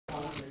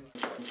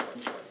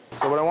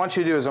So what I want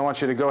you to do is I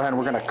want you to go ahead and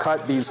we're going to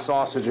cut these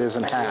sausages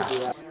in half.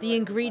 The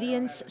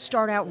ingredients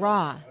start out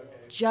raw,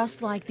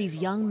 just like these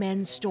young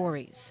men's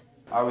stories.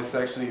 I was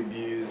sexually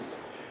abused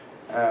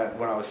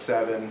when I was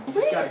 7. Where do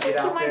you think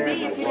you might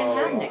be if you didn't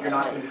have Nick's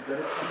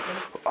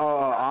place?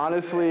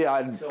 Honestly,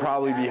 I'd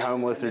probably be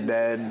homeless or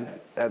dead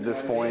at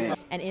this point.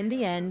 And in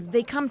the end,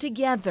 they come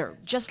together,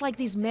 just like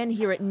these men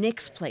here at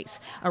Nick's Place,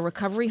 a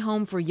recovery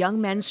home for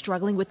young men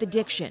struggling with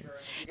addiction,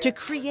 to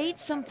create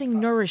something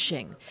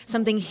nourishing,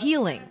 something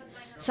healing,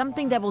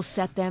 something that will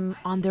set them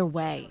on their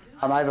way.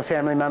 I have a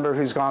family member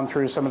who's gone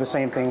through some of the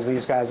same things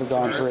these guys have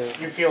gone through.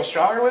 You feel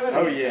stronger with it?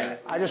 Oh, yeah.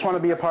 I just want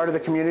to be a part of the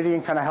community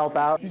and kind of help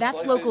out.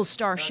 That's local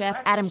star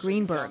chef Adam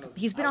Greenberg.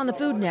 He's been on the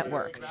Food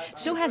Network.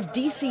 So has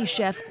DC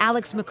chef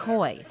Alex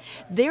McCoy.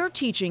 They're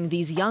teaching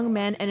these young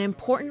men an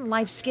important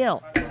life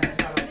skill: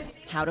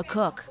 how to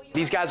cook.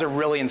 These guys are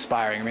really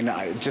inspiring. I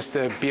mean, just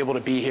to be able to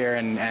be here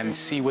and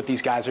see what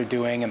these guys are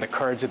doing and the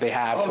courage that they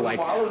have to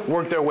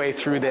work their way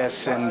through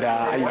this. And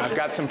I've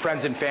got some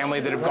friends and family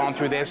that have gone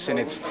through this, and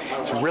it's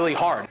really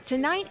hard.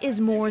 Tonight is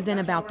more than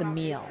about the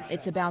meal.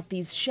 It's about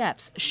these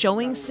chefs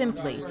showing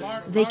simply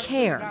they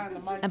care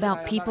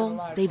about people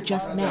they've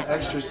just met.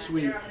 Extra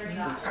sweet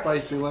and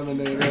spicy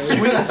lemonade. Right?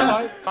 Sweet and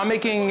spicy. I'm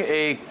making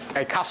a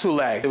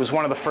cassoulet. It was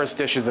one of the first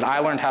dishes that I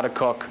learned how to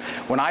cook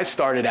when I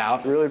started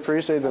out. Really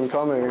appreciate them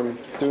coming and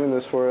doing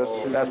this for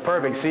us. That's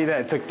perfect. See that?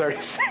 It took 30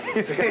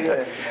 seconds.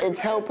 It's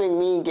helping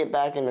me get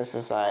back into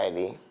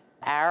society.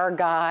 Our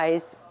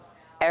guys,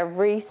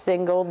 every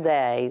single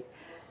day,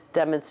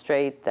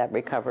 demonstrate that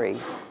recovery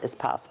is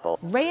possible.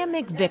 Rhea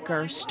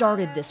McVicker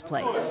started this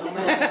place.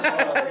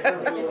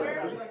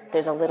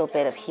 There's a little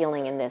bit of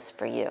healing in this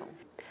for you.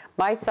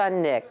 My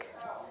son Nick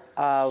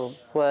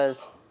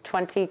was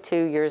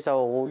 22 years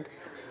old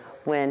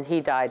when he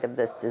died of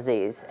this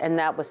disease, and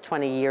that was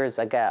 20 years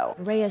ago.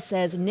 Rhea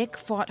says Nick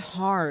fought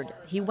hard.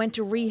 He went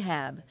to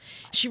rehab.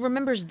 She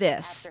remembers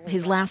this,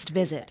 his last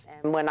visit.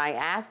 And when I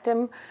asked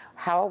him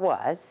how it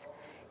was,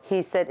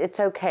 he said, "It's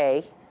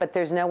okay, but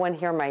there's no one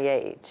here my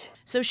age."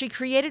 So she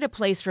created a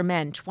place for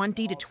men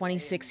 20 to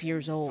 26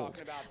 years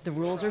old. The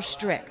rules are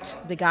strict.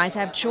 The guys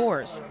have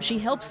chores. She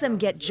helps them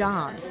get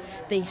jobs.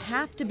 They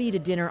have to be to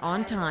dinner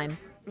on time,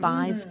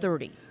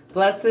 5:30.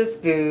 Bless this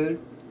food.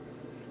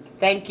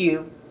 Thank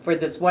you for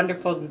this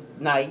wonderful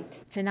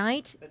night.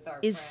 Tonight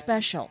is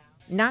special,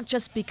 not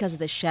just because of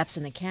the chefs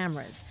and the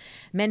cameras.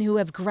 Men who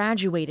have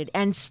graduated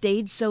and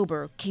stayed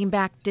sober came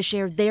back to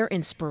share their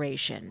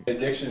inspiration.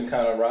 Addiction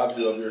kind of robs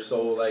you of your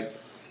soul, like,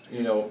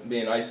 you know,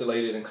 being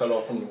isolated and cut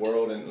off from the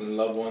world and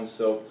loved ones.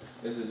 So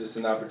this is just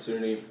an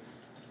opportunity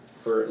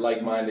for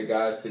like-minded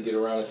guys to get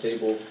around a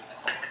table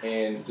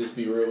and just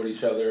be real with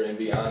each other and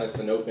be honest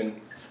and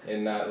open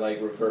and not like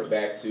revert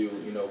back to,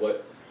 you know,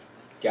 what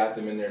got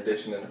them in their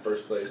addiction in the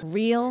first place.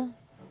 Real,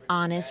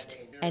 honest,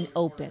 and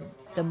open,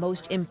 the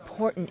most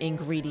important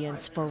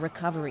ingredients for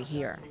recovery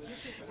here.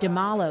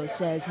 DeMalo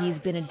says he's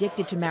been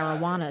addicted to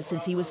marijuana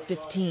since he was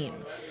 15.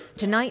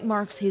 Tonight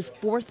marks his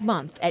 4th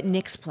month at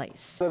Nick's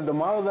Place. The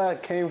model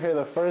that came here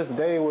the first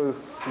day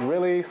was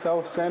really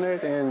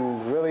self-centered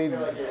and really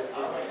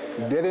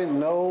didn't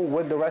know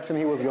what direction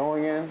he was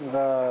going in.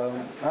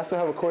 I still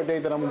have a court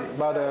date that I'm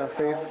about to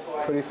face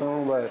pretty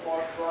soon, but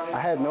I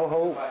had no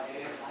hope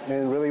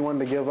and really wanted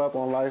to give up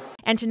on life.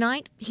 And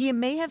tonight, he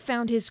may have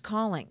found his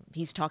calling.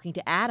 He's talking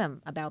to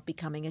Adam about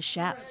becoming a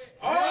chef.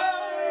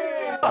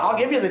 I'll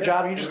give you the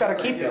job, you just got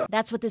to keep it.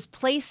 That's what this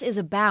place is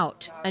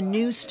about, a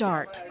new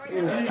start.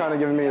 It's kind of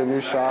giving me a new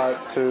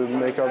shot to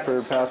make up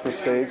for past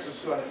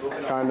mistakes,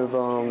 kind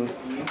of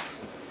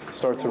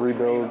start to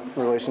rebuild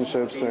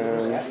relationships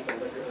and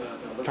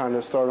kind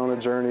of start on a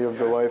journey of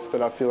the life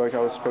that I feel like I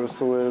was supposed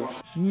to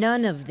live.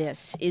 None of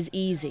this is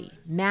easy.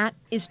 Matt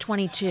is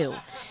 22.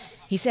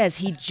 He says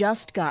he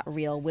just got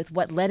real with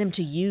what led him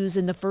to use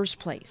in the first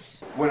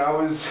place. When I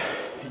was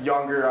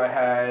younger,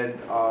 I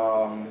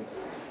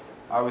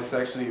was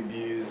sexually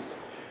abused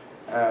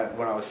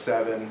when I was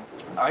 7.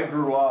 I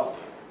grew up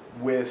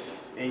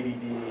with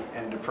ADD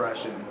and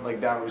depression. Like,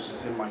 that was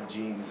just in my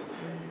genes.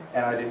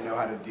 And I didn't know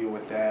how to deal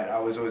with that. I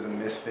was always a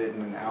misfit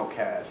and an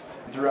outcast.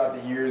 Throughout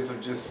the years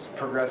of just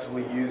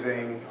progressively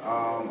using,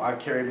 I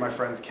carried my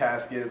friends'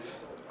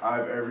 caskets.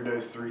 I've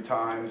overdosed 3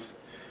 times.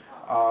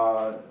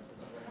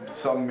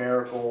 Some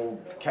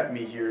miracle kept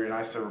me here, and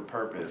I serve a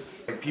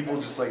purpose. Like, people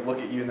just like look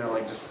at you and they're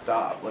like, just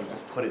stop, like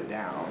just put it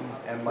down.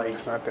 And like,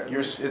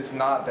 it's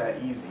not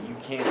that easy. You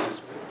can't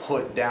just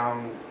put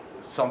down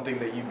something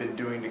that you've been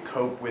doing to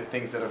cope with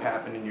things that have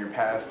happened in your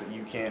past that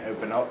you can't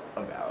open up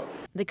about.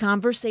 The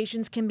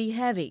conversations can be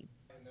heavy,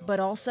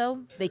 but also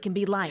they can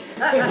be light.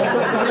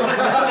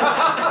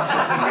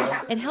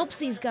 It helps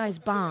these guys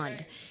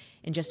bond.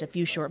 In just a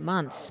few short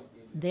months,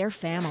 they're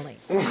family.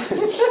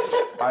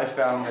 I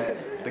found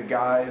that the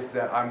guys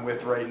that I'm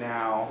with right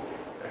now,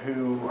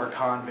 who are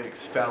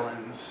convicts,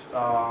 felons,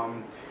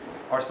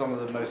 are some of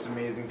the most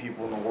amazing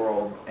people in the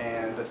world.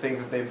 And the things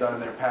that they've done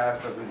in their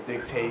past doesn't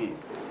dictate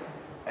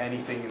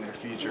anything in their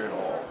future at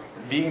all.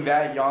 Being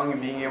that young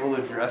and being able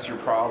to address your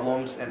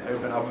problems and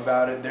open up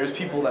about it, there's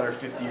people that are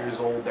 50 years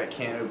old that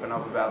can't open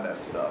up about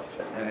that stuff.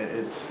 And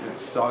it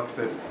sucks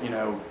that, you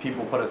know,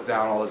 people put us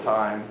down all the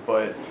time,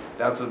 but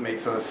that's what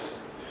makes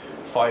us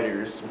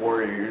fighters,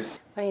 warriors.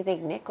 What do you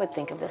think Nick would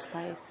think of this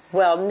place?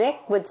 Well,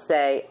 Nick would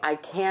say, I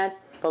can't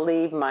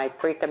believe my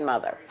freaking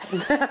mother.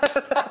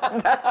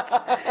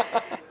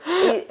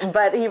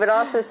 But he would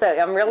also say,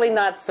 I'm really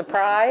not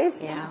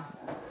surprised. Yeah.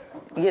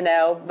 You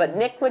know, but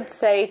Nick would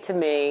say to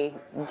me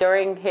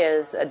during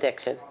his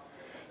addiction,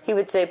 he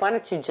would say, why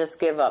don't you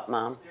just give up,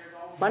 Mom?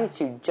 Why don't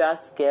you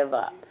just give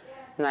up?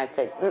 And I'd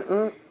say,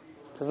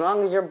 as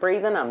long as you're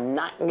breathing, I'm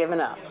not giving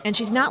up. And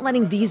she's not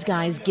letting these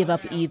guys give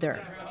up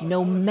either,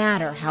 no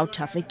matter how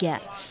tough it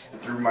gets.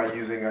 Through my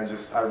using,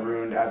 I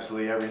ruined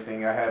absolutely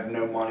everything. I had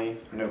no money,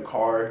 no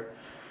car.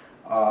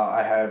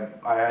 I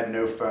had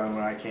no phone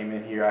when I came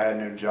in here. I had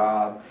no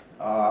job.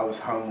 I was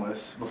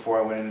homeless before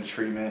I went into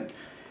treatment.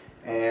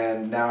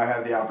 And now I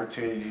have the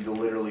opportunity to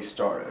literally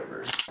start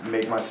over,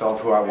 make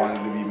myself who I wanted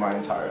to be my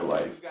entire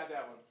life.